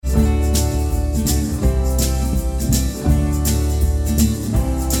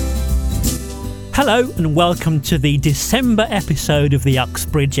Hello and welcome to the December episode of the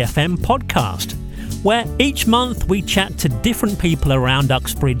Uxbridge FM podcast, where each month we chat to different people around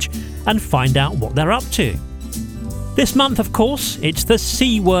Uxbridge and find out what they're up to. This month, of course, it's the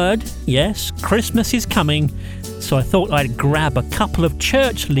C word. Yes, Christmas is coming, so I thought I'd grab a couple of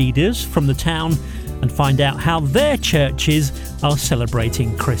church leaders from the town and find out how their churches are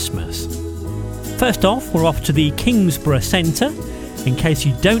celebrating Christmas. First off, we're off to the Kingsborough Centre. In case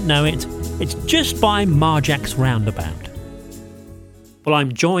you don't know it, it's just by Marjack's roundabout. Well,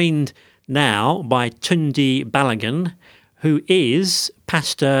 I'm joined now by Tundi Balagan, who is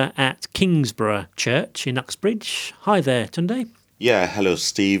pastor at Kingsborough Church in Uxbridge. Hi there, Tundi. Yeah, hello,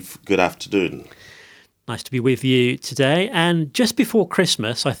 Steve. Good afternoon. Nice to be with you today. And just before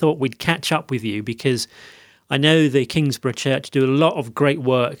Christmas, I thought we'd catch up with you because I know the Kingsborough Church do a lot of great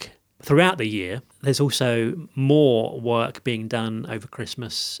work throughout the year. There's also more work being done over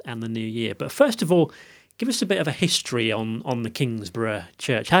Christmas and the New Year. But first of all, give us a bit of a history on the Kingsborough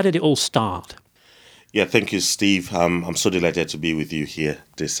Church. How did it all start? Yeah, thank you, Steve. I'm so delighted to be with you here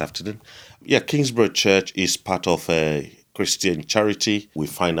this afternoon. Yeah, Kingsborough Church is part of a Christian charity. We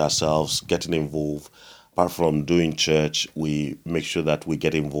find ourselves getting involved. Apart from doing church, we make sure that we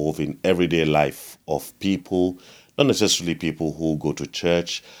get involved in everyday life of people, not necessarily people who go to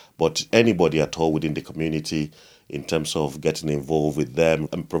church, but anybody at all within the community in terms of getting involved with them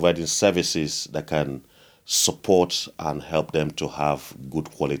and providing services that can support and help them to have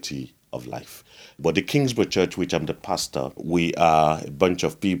good quality of life. But the Kingsborough Church, which I'm the pastor, we are a bunch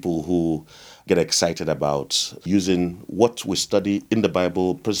of people who get excited about using what we study in the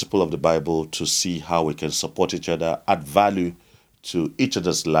Bible, principle of the Bible, to see how we can support each other, add value to each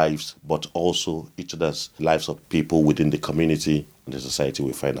other's lives, but also each other's lives of people within the community and the society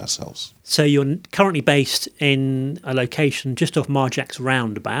we find ourselves. So you're currently based in a location just off Marjack's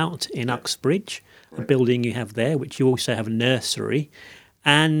roundabout in Uxbridge, a building you have there, which you also have a nursery,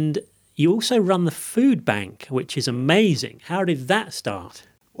 and you also run the food bank, which is amazing. How did that start?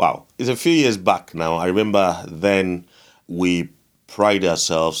 Wow, it's a few years back now. I remember then we pride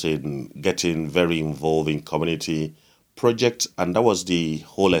ourselves in getting very involved in community project, and that was the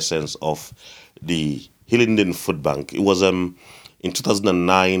whole essence of the Hillingdon Food Bank. It was in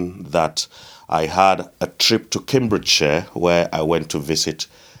 2009 that I had a trip to Cambridgeshire where I went to visit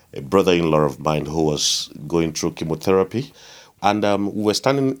a brother-in-law of mine who was going through chemotherapy, and we were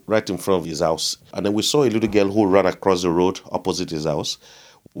standing right in front of his house, and then we saw a little girl who ran across the road opposite his house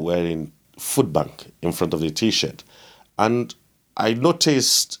wearing food bank in front of the t-shirt, and I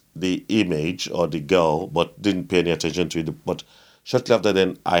noticed the image or the girl, but didn't pay any attention to it. But shortly after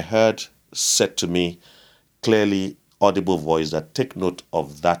then, I heard said to me, clearly audible voice, that take note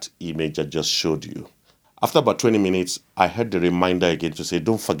of that image I just showed you. After about 20 minutes, I heard the reminder again to say,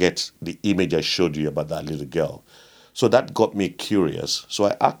 don't forget the image I showed you about that little girl. So that got me curious. So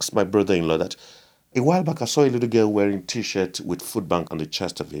I asked my brother-in-law that a while back I saw a little girl wearing t-shirt with food bank on the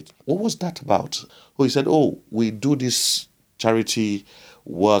chest of it. What was that about? Oh, he said, we do this charity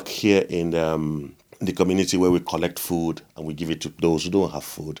work here in the community where we collect food and we give it to those who don't have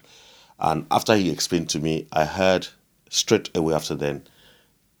food. And after he explained to me, I heard straight away after then,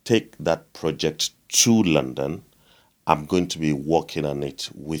 take that project to London. I'm going to be working on it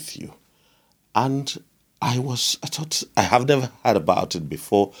with you. And I thought, I have never heard about it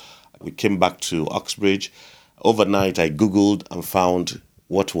before. We came back to Uxbridge. Overnight, I Googled and found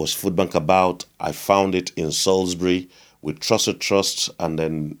what was Food Bank about. I found it in Salisbury with Trust, and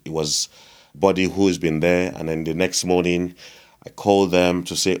then it was body who has been there. And then the next morning, I called them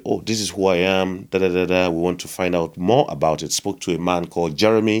to say, this is who I am, We want to find out more about it. Spoke to a man called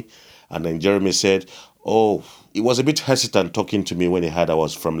Jeremy, and then Jeremy said, he was a bit hesitant talking to me when he heard I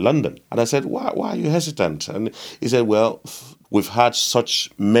was from London. And I said, why are you hesitant? And he said, well, we've had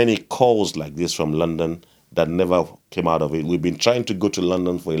such many calls like this from London that never came out of it. We've been trying to go to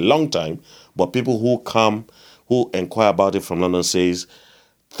London for a long time, but people who inquire about it from London says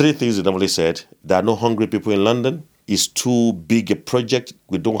three things he normally said. There are no hungry people in London. It's too big a project.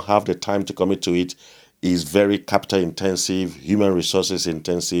 We don't have the time to commit to it. It's very capital intensive, human resources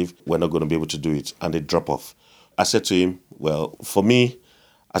intensive. We're not going to be able to do it. And they drop off. I said to him, well, for me,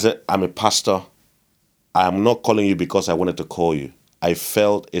 I said, I'm a pastor. I'm not calling you because I wanted to call you. I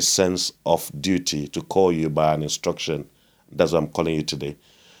felt a sense of duty to call you by an instruction. That's why I'm calling you today.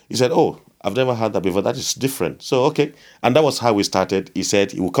 He said, I've never had that before. That is different. So, okay. And that was how we started. He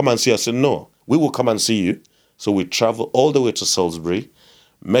said, he will come and see us. I said, no, we will come and see you. So we traveled all the way to Salisbury,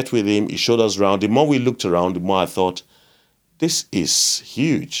 met with him. He showed us around. The more we looked around, the more I thought, this is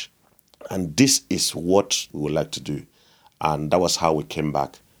huge. And this is what we would like to do. And that was how we came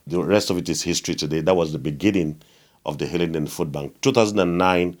back The rest of it is history today. That was the beginning of the Hillingdon Food Bank.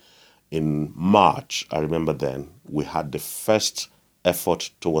 2009, in March, I remember then, we had the first effort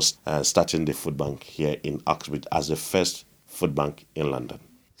towards starting the food bank here in Uxbridge as the first food bank in London.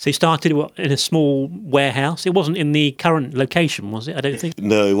 So you started in a small warehouse? It wasn't in the current location, was it? I don't think.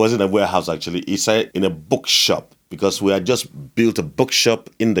 No, it wasn't a warehouse, actually. It's in a bookshop, because we had just built a bookshop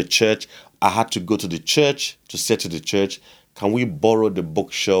in the church. I had to go to the church to say to the church, can we borrow the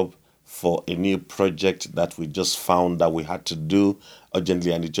bookshop for a new project that we just found that we had to do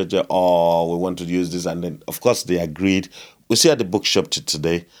urgently? And the church said, we want to use this. And then, of course, they agreed. We still at the bookshop to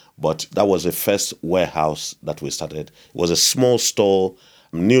today, but that was the first warehouse that we started. It was a small store,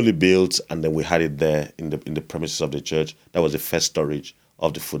 newly built, and then we had it there in the premises of the church. That was the first storage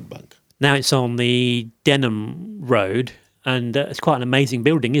of the food bank. Now it's on the Denham Road, and it's quite an amazing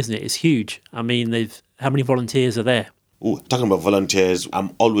building, isn't it? It's huge. I mean, how many volunteers are there? Talking about volunteers,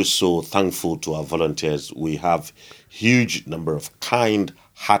 I'm always so thankful to our volunteers. We have huge number of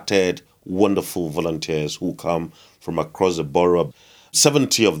kind-hearted, wonderful volunteers who come from across the borough.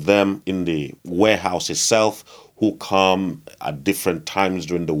 70 of them in the warehouse itself, who come at different times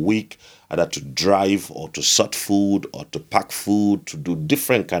during the week, either to drive or to sort food or to pack food, to do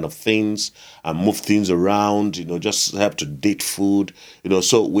different kind of things and move things around, just help to date food.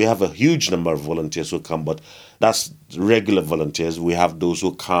 So we have a huge number of volunteers who come, but that's regular volunteers. We have those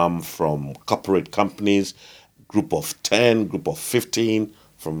who come from corporate companies, group of 10, group of 15,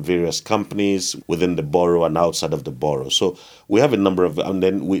 from various companies within the borough and outside of the borough. So we have a number of, and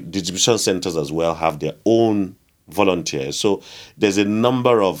then distribution centers as well have their own volunteers. So there's a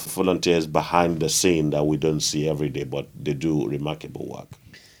number of volunteers behind the scene that we don't see every day, but they do remarkable work.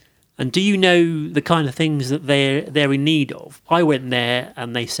 And do you know the kind of things that they're in need of? I went there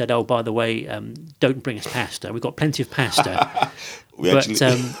and they said, oh, by the way, don't bring us pasta. We've got plenty of pasta.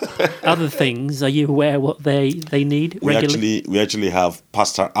 Other things, are you aware what they need regularly? We actually have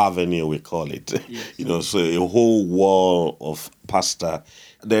Pasta Avenue, we call it. Yes. So a whole wall of pasta.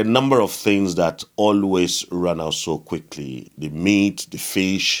 There are a number of things that always run out so quickly. The meat, the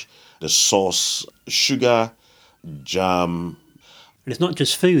fish, the sauce, sugar, jam. And it's not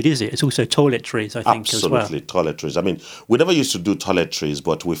just food, is it? It's also toiletries, I think, as well. Absolutely, toiletries. I mean, we never used to do toiletries,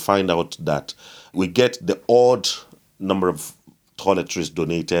 but we find out that we get the odd number of toiletries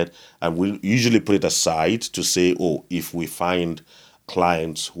donated, and we usually put it aside to say, if we find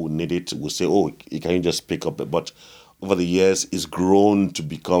clients who need it, we'll say, can you just pick up it? But over the years, it's grown to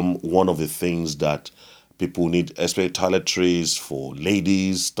become one of the things that people need, especially toiletries for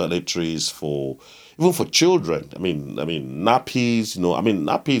ladies, toiletries even for children. I mean, nappies.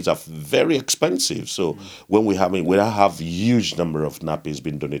 Nappies are very expensive. So when we have huge number of nappies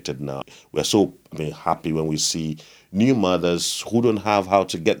being donated now. We're so happy when we see new mothers who don't have how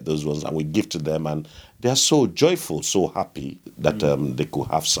to get those ones, and we give to them, and they are so joyful, so happy that they could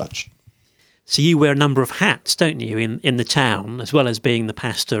have such. So you wear a number of hats, don't you, in the town, as well as being the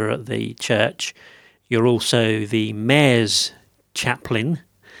pastor at the church. You're also the mayor's chaplain.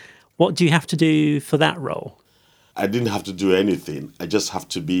 What do you have to do for that role? I didn't have to do anything. I just have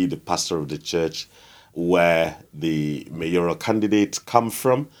to be the pastor of the church where the mayoral candidates come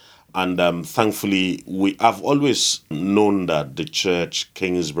from. And thankfully, we have always known that the church,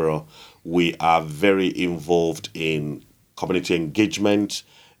 Kingsborough, we are very involved in community engagement,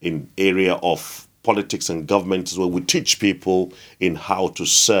 in area of politics and government as well. We teach people in how to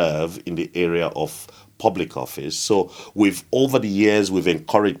serve in the area of public office. So over the years, we've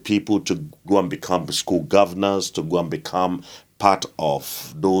encouraged people to go and become school governors, to go and become part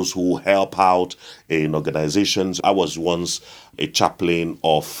of those who help out in organizations. I was once a chaplain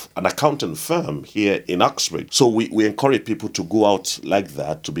of an accounting firm here in Uxbridge. So we encourage people to go out like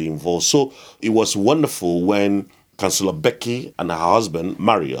that, to be involved. So it was wonderful when Councillor Becky and her husband,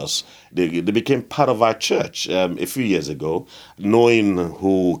 Marius, they became part of our church a few years ago. Knowing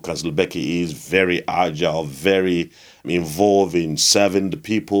who Councillor Becky is, very agile, very involved in serving the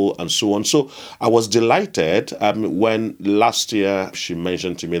people and so on. So I was delighted when last year she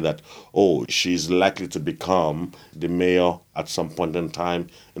mentioned to me that, she's likely to become the mayor at some point in time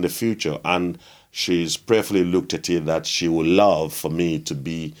in the future. And she's prayerfully looked at it that she would love for me to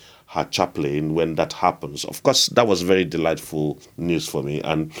be her chaplain when that happens. Of course, that was very delightful news for me,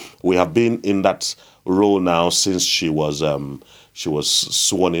 and we have been in that role now since she was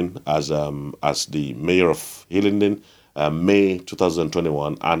sworn in as the mayor of Hillingdon, May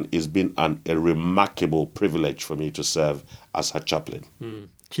 2021, and it's been a remarkable privilege for me to serve as her chaplain.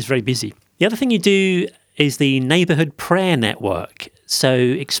 She's very busy. The other thing you do is the Neighbourhood Prayer Network. So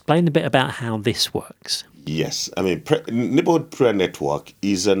explain a bit about how this works. Yes. I mean, Neighborhood Prayer Network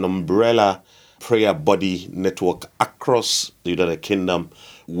is an umbrella prayer body network across the United Kingdom.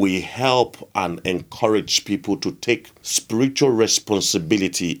 We help and encourage people to take spiritual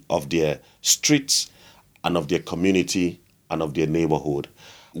responsibility of their streets and of their community and of their neighborhood.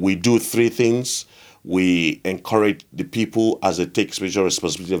 We do three things. We encourage the people as they take spiritual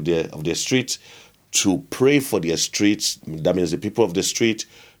responsibility of their streets to pray for their streets. That means the people of the street,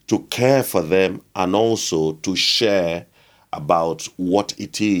 to care for them, and also to share about what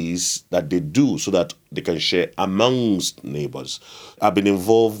it is that they do so that they can share amongst neighbors. I've been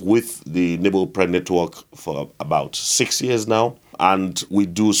involved with the Neighborhood Prayer Network for about 6 years now, and we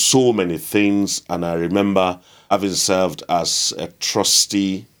do so many things. And I remember having served as a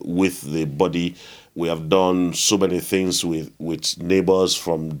trustee with the body. We have done so many things with neighbors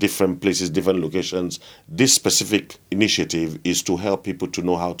from different places, different locations. This specific initiative is to help people to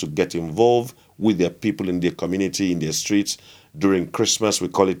know how to get involved with their people in their community, in their streets during Christmas. We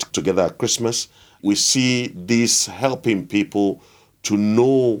call it Together at Christmas. We see this helping people to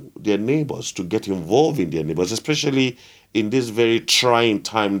know their neighbors, to get involved in their neighbors, especially in this very trying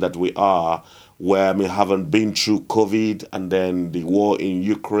time that we are, where we haven't been through COVID and then the war in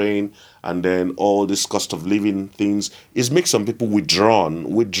Ukraine and then all this cost of living things. It makes some people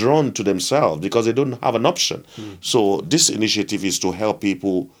withdrawn to themselves because they don't have an option. So this initiative is to help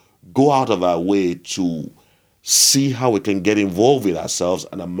people go out of our way to see how we can get involved with ourselves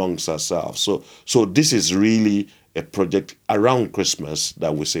and amongst ourselves. So this is really a project around Christmas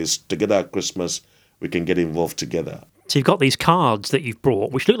that we say is Together at Christmas, we can get involved together. So you've got these cards that you've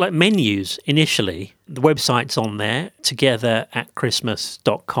brought, which look like menus initially. The website's on there,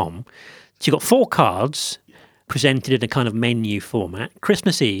 togetheratchristmas.com. So you've got 4 cards presented in a kind of menu format.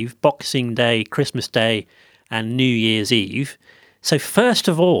 Christmas Eve, Boxing Day, Christmas Day, and New Year's Eve. So first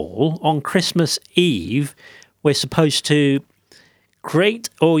of all, on Christmas Eve, we're supposed to create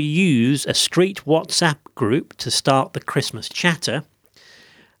or use a street WhatsApp group to start the Christmas chatter,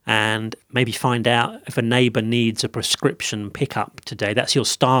 and maybe find out if a neighbour needs a prescription pickup today. That's your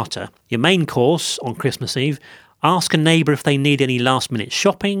starter. Your main course on Christmas Eve, ask a neighbour if they need any last-minute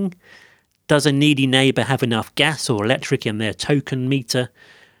shopping. Does a needy neighbour have enough gas or electric in their token meter?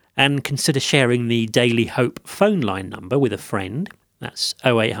 And consider sharing the Daily Hope phone line number with a friend. That's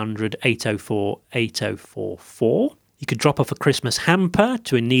 0800 804 8044. You could drop off a Christmas hamper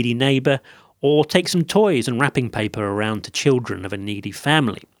to a needy neighbour, or take some toys and wrapping paper around to children of a needy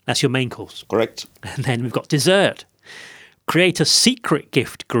family. That's your main course. Correct. And then we've got dessert. Create a secret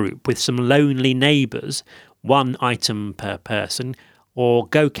gift group with some lonely neighbours, 1 item per person, or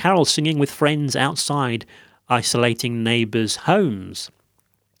go carol singing with friends outside isolating neighbours' homes.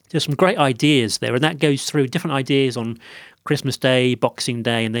 There's some great ideas there, and that goes through different ideas on Christmas Day, Boxing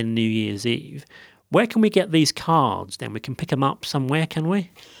Day, and then New Year's Eve. Where can we get these cards then? We can pick them up somewhere, can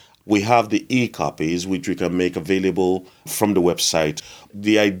we? We have the e-copies, which we can make available from the website.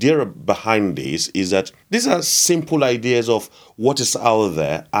 The idea behind this is that these are simple ideas of what is out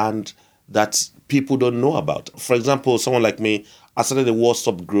there and that people don't know about. For example, someone like me, I started a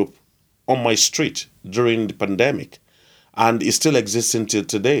WhatsApp group on my street during the pandemic, and it still exists until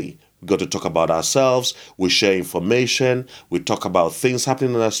today. We got to talk about ourselves, we share information, we talk about things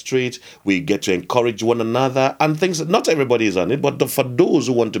happening on our street, we get to encourage one another, and things. Not everybody is on it, but for those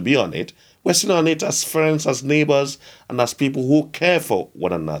who want to be on it, we're still on it as friends, as neighbors, and as people who care for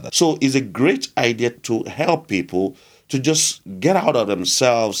one another. So it's a great idea to help people to just get out of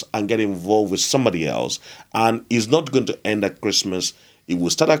themselves and get involved with somebody else. And it's not going to end at Christmas. It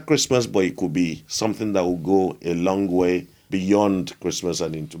will start at Christmas, but it could be something that will go a long way beyond Christmas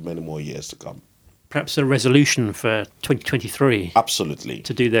and into many more years to come. Perhaps a resolution for 2023. Absolutely.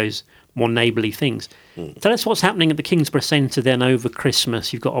 To do those more neighbourly things. Tell us what's happening at the Kingsborough Centre then over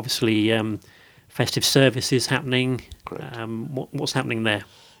Christmas. You've got obviously festive services happening. Correct. What's happening there?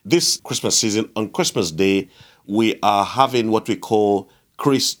 This Christmas season, on Christmas Day, we are having what we call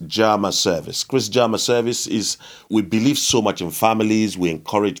Chris Jama service. Chris Jama service is, we believe so much in families. We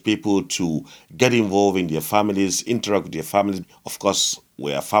encourage people to get involved in their families, interact with their families. Of course,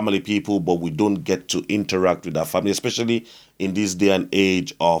 we are family people, but we don't get to interact with our family, especially in this day and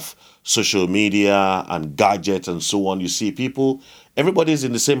age of social media and gadgets and so on. You see people, everybody's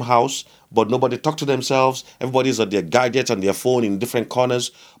in the same house, but nobody talk to themselves. Everybody's on their gadgets and their phone in different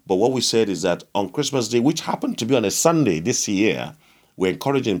corners. But what we said is that on Christmas Day, which happened to be on a Sunday this year, we're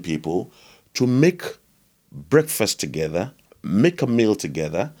encouraging people to make breakfast together, make a meal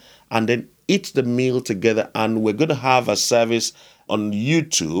together, and then eat the meal together. And we're going to have a service on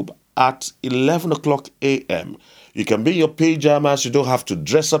YouTube at 11 o'clock a.m. You can be in your pajamas. You don't have to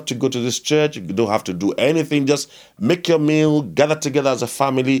dress up to go to this church. You don't have to do anything. Just make your meal, gather together as a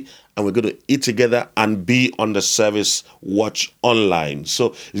family, and we're going to eat together and be on the service watch online. So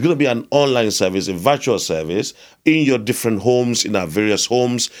it's going to be an online service, a virtual service in your different homes, in our various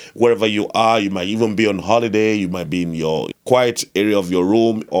homes, wherever you are. You might even be on holiday. You might be in your quiet area of your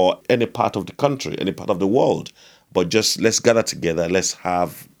room or any part of the country, any part of the world. But just let's gather together. Let's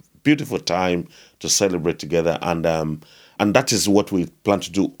have beautiful time to celebrate together, and that is what we plan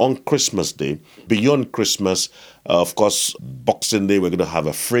to do on Christmas Day. Beyond Christmas, of course, Boxing Day, we're going to have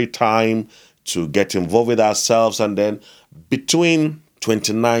a free time to get involved with ourselves, and then between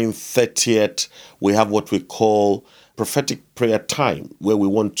 29th, 30th, we have what we call prophetic prayer time, where we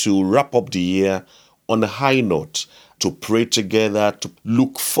want to wrap up the year on a high note, to pray together, to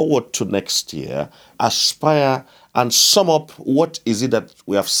look forward to next year, aspire and sum up what is it that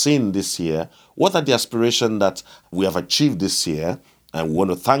we have seen this year, what are the aspirations that we have achieved this year, and we want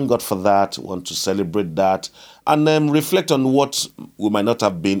to thank God for that, we want to celebrate that, and then reflect on what we might not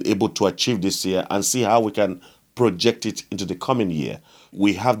have been able to achieve this year and see how we can project it into the coming year.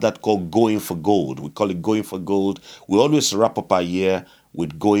 We have that called Going for Gold. We call it Going for Gold. We always wrap up our year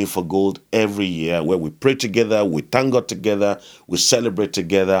with Going for Gold every year, where we pray together, we thank God together, we celebrate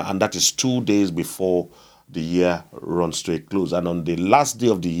together, and that is 2 days before the year runs to a close. And on the last day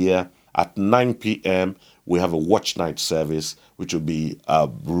of the year at 9 p.m., we have a watch night service, which will be a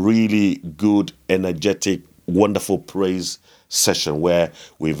really good, energetic, wonderful praise session where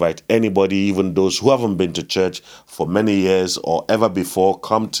we invite anybody, even those who haven't been to church for many years or ever before,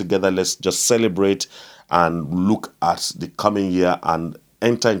 come together. Let's just celebrate and look at the coming year and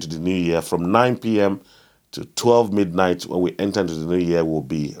enter into the new year from 9 p.m. to 12 midnight. When we enter into the new year, we'll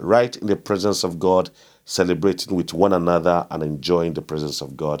be right in the presence of God, celebrating with one another and enjoying the presence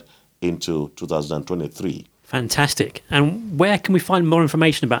of God into 2023. Fantastic. And where can we find more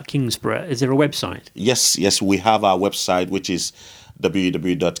information about Kingsborough? Is there a website? Yes, we have our website, which is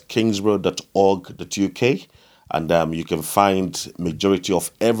www.kingsborough.org.uk. And you can find majority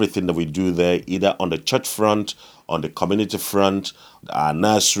of everything that we do there, either on the church front, on the community front, our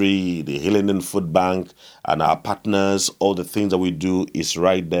nursery, the Healing and Food Bank, and our partners. All the things that we do is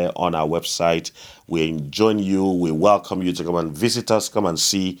right there on our website. We join you. We welcome you to come and visit us, come and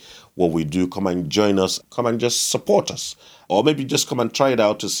see what we do, come and join us, come and just support us. Or maybe just come and try it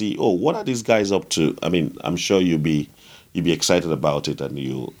out to see, what are these guys up to? I mean, I'm sure you'll be excited about it, and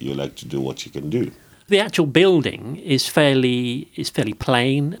you like to do what you can do. The actual building is fairly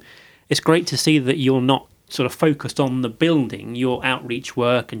plain. It's great to see that you're not sort of focused on the building. Your outreach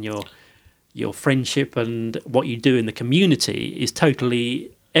work and your friendship and what you do in the community is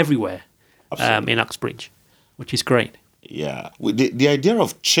totally everywhere in Uxbridge, which is great. Yeah. The idea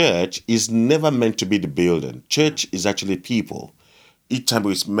of church is never meant to be the building. Church is actually people. Each time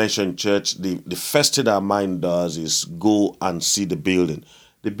we mention church, the first thing our mind does is go and see the building.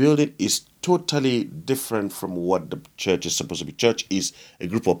 The building is totally different from what the church is supposed to be. Church is a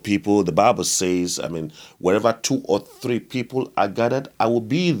group of people. The Bible says, wherever 2 or 3 people are gathered, I will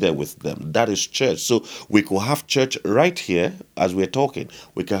be there with them. That is church. So we could have church right here as we're talking.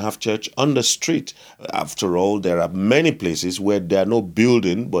 We can have church on the street. After all, there are many places where there are no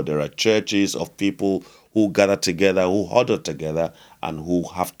building, but there are churches of people who gather together, who huddle together, and who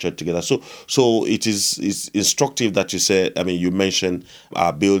have church together. So it is instructive that you said, you mentioned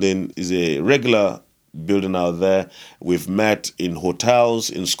our building is a regular building out there. We've met in hotels,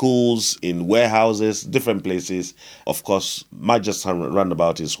 in schools, in warehouses, different places. Of course, Majesty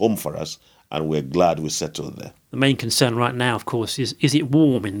Roundabout is home for us, and we're glad we settled there. The main concern right now, of course, is it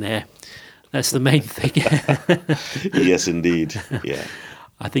warm in there? That's the main thing. Yes, indeed. Yeah.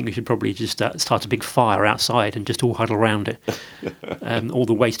 I think we should probably just start a big fire outside and just all huddle around it. All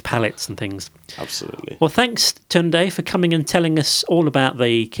the waste pallets and things. Absolutely. Well, thanks, Tunde, for coming and telling us all about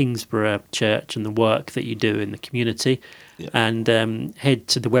the Kingsborough Church and the work that you do in the community. Yeah. And head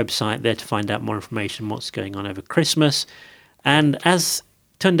to the website there to find out more information on what's going on over Christmas. And as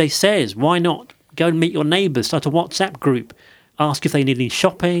Tunde says, why not go and meet your neighbours, start a WhatsApp group, ask if they need any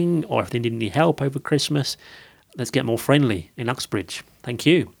shopping or if they need any help over Christmas. Let's get more friendly in Uxbridge. Thank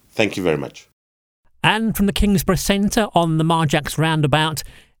you. Thank you very much. And from the Kingsborough Centre on the Marjax Roundabout,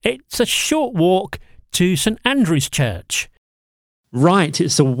 it's a short walk to St Andrew's Church. Right,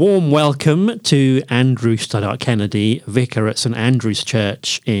 it's a warm welcome to Andrew Stoddart Kennedy, vicar at St Andrew's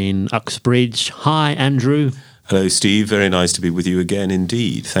Church in Uxbridge. Hi, Andrew. Hello, Steve. Very nice to be with you again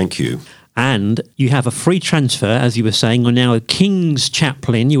indeed. Thank you. And you have a free transfer, as you were saying. You're now a King's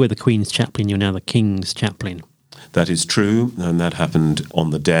Chaplain. You were the Queen's Chaplain. You're now the King's Chaplain. That is true, and that happened on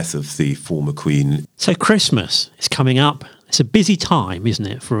the death of the former Queen. So Christmas is coming up. It's a busy time, isn't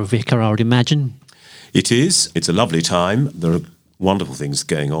it, for a vicar, I would imagine? It is. It's a lovely time. There are wonderful things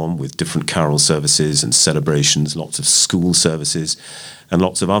going on with different carol services and celebrations, lots of school services and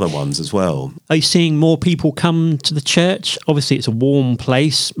lots of other ones as well. Are you seeing more people come to the church? Obviously, it's a warm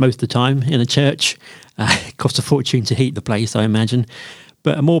place most of the time in a church. It costs a fortune to heat the place, I imagine.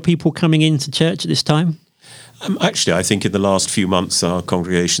 But are more people coming into church at this time? Actually, I think in the last few months, our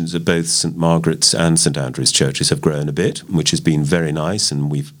congregations at both St Margaret's and St Andrew's churches have grown a bit, which has been very nice, and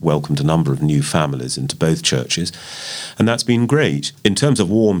we've welcomed a number of new families into both churches, and that's been great. In terms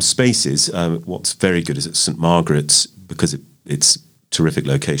of warm spaces, what's very good is at St Margaret's, because it's a terrific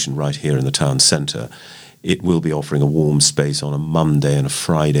location right here in the town centre, it will be offering a warm space on a Monday and a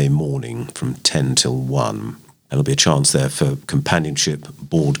Friday morning from 10 till 1. There'll be a chance there for companionship,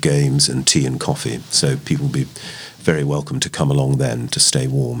 board games and tea and coffee. So people will be very welcome to come along then to stay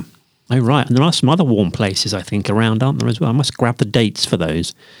warm. Oh, right. And there are some other warm places, I think, around, aren't there, as well? I must grab the dates for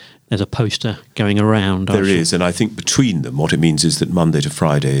those. There's a poster going around. There is, and I think between them, what it means is that Monday to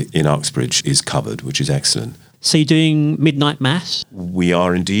Friday in Uxbridge is covered, which is excellent. So you're doing midnight mass? We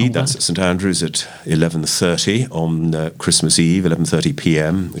are indeed. That's at St Andrew's at 11:30 on Christmas Eve, 11:30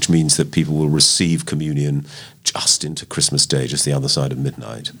 p.m., which means that people will receive communion just into Christmas Day, just the other side of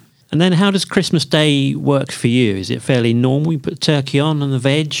midnight. And then how does Christmas Day work for you? Is it fairly normal? You put turkey on and the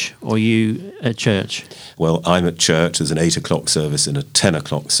veg, or are you at church? Well, I'm at church. There's an 8 o'clock service and a 10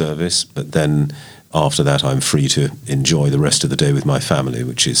 o'clock service, but then after that I'm free to enjoy the rest of the day with my family,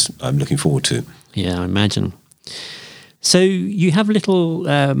 which is I'm looking forward to. Yeah, I imagine. So you have a little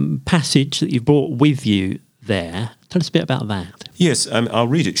passage that you've brought with you there. Tell us a bit about that. Yes, I'll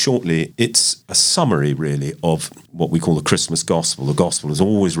read it shortly. It's a summary, really, of what we call the Christmas Gospel. The Gospel is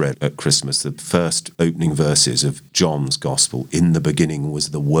always read at Christmas. The first opening verses of John's Gospel. In the beginning was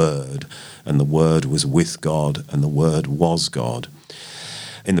the Word, and the Word was with God, and the Word was God.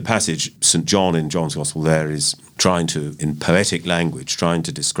 In the passage, St. John in John's Gospel there is trying to, in poetic language, trying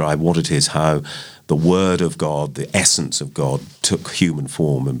to describe what it is, how the Word of God, the essence of God, took human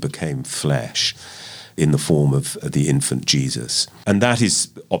form and became flesh in the form of the infant Jesus. And that is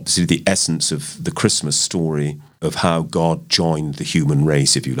obviously the essence of the Christmas story of how God joined the human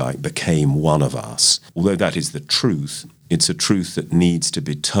race, if you like, became one of us. Although that is the truth, it's a truth that needs to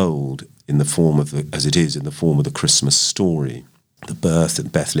be told in the form of as it is in the form of the Christmas story. The birth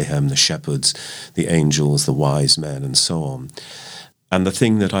at Bethlehem, the shepherds, the angels, the wise men, and so on. And the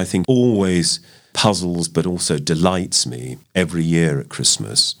thing that I think always puzzles but also delights me every year at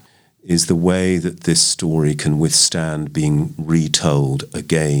Christmas is the way that this story can withstand being retold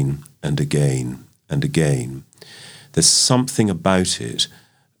again and again and again. There's something about it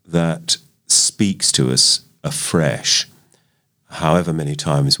that speaks to us afresh, however many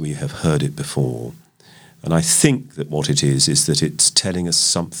times we have heard it before. And I think that what it is that it's telling us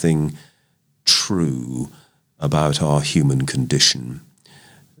something true about our human condition.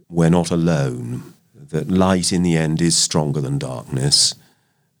 We're not alone, that light in the end is stronger than darkness,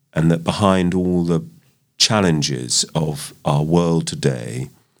 and that behind all the challenges of our world today,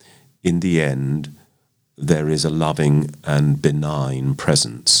 in the end, there is a loving and benign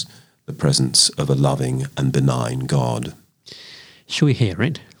presence, the presence of a loving and benign God. Shall we hear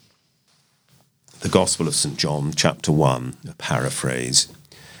it? The Gospel of St. John, chapter 1, a paraphrase.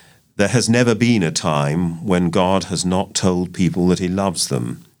 There has never been a time when God has not told people that he loves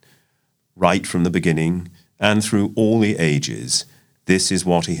them. Right from the beginning and through all the ages, this is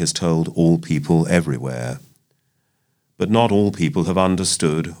what he has told all people everywhere. But not all people have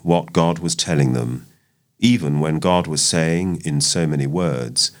understood what God was telling them, even when God was saying in so many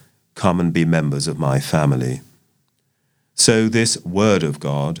words, "Come and be members of my family." So this Word of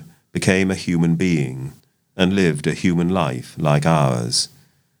God became a human being and lived a human life like ours,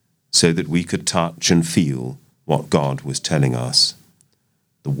 so that we could touch and feel what God was telling us.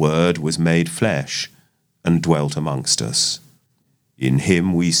 The Word was made flesh and dwelt amongst us. In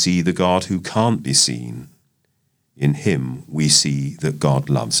him we see the God who can't be seen. In him we see that God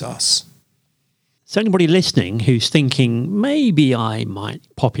loves us. So anybody listening who's thinking, maybe I might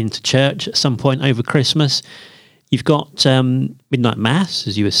pop into church at some point over Christmas, you've got midnight mass,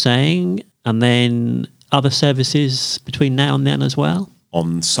 as you were saying, and then other services between now and then as well?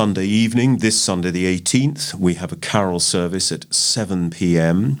 On Sunday evening, this Sunday the 18th, we have a carol service at 7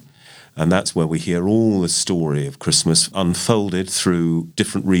 p.m, and that's where we hear all the story of Christmas unfolded through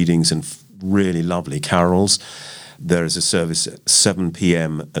different readings and really lovely carols. there is a service at 7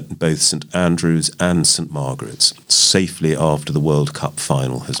 p.m. at both St Andrews and St Margaret's, safely after the World Cup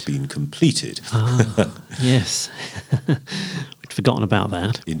final has been completed. Yes. We'd forgotten about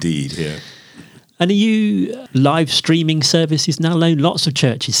that. Indeed, yeah. And are you live streaming services now? Lots of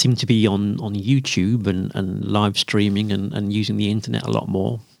churches seem to be on YouTube and live streaming and using the internet a lot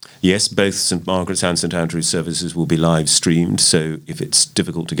more. Yes, both St Margaret's and St Andrew's services will be live streamed, so if it's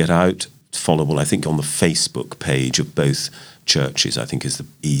difficult to get out, followable, I think, on the Facebook page of both churches, I think is the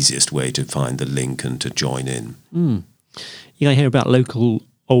easiest way to find the link and to join in. You hear about local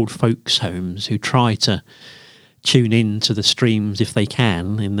old folks' homes who try to tune in to the streams if they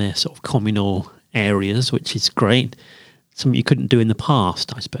can in their sort of communal areas, which is great. Something you couldn't do in the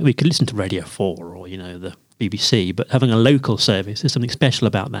past, I suppose. We could listen to Radio 4 or, the BBC, but having a local service, there's something special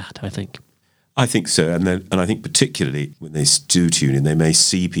about that, I think. I think so, and I think particularly when they do tune in, they may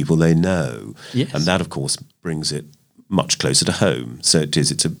see people they know, yes. And that, of course, brings it much closer to home. So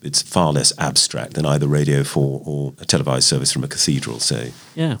it's far less abstract than either Radio 4 or a televised service from a cathedral, say.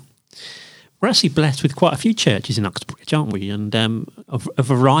 Yeah. We're actually blessed with quite a few churches in Uxbridge, aren't we? And a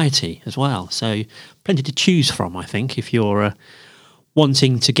variety as well. So plenty to choose from, I think, if you're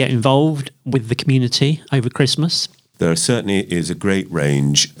wanting to get involved with the community over Christmas. There certainly is a great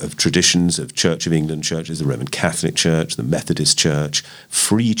range of traditions of Church of England churches, the Roman Catholic Church, the Methodist Church,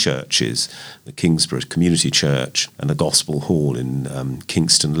 free churches, the Kingsborough Community Church and the Gospel Hall in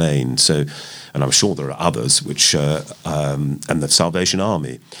Kingston Lane. So, and I'm sure there are others, which and the Salvation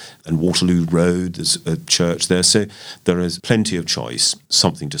Army and Waterloo Road, there's a church there. So there is plenty of choice,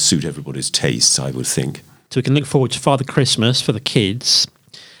 something to suit everybody's tastes, I would think. So we can look forward to Father Christmas for the kids.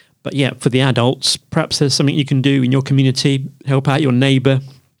 But yeah, for the adults, perhaps there's something you can do in your community, help out your neighbour.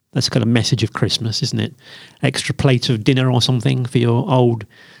 That's the kind of message of Christmas, isn't it? Extra plate of dinner or something for your old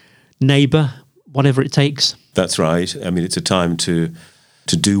neighbour, whatever it takes. That's right. I mean, it's a time to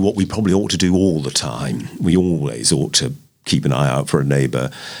do what we probably ought to do all the time. We always ought to keep an eye out for a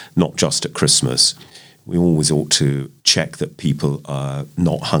neighbour, not just at Christmas. We always ought to check that people are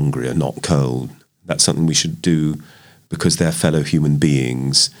not hungry or not cold. That's something we should do because they're fellow human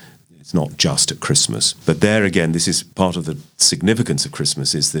beings. It's not just at Christmas. But there again, this is part of the significance of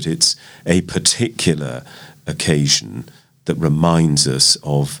Christmas, is that it's a particular occasion that reminds us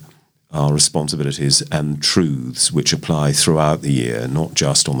of our responsibilities and truths which apply throughout the year, not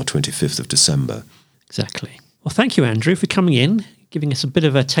just on the 25th of December. Exactly. Well, thank you, Andrew, for coming in, giving us a bit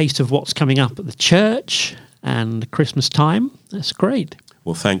of a taste of what's coming up at the church and Christmas time. That's great.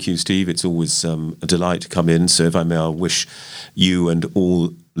 Well, thank you, Steve. It's always a delight to come in. So if I may, I'll wish you and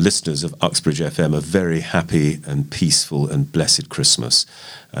all listeners of Uxbridge FM a very happy and peaceful and blessed Christmas.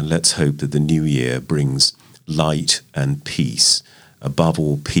 And let's hope that the new year brings light and peace, above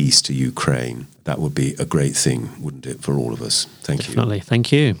all peace to Ukraine. That would be a great thing, wouldn't it, for all of us? Thank you. Definitely.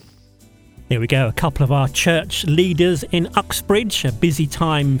 Thank you. There we go. A couple of our church leaders in Uxbridge. A busy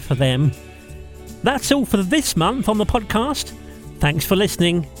time for them. That's all for this month on the podcast. Thanks for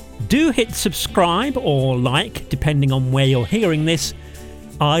listening. Do hit subscribe or like, depending on where you're hearing this.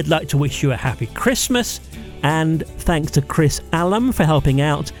 I'd like to wish you a happy Christmas, and thanks to Chris Allam for helping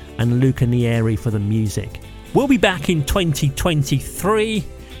out and Luca Nieri for the music. We'll be back in 2023.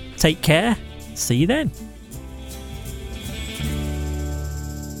 Take care. See you then.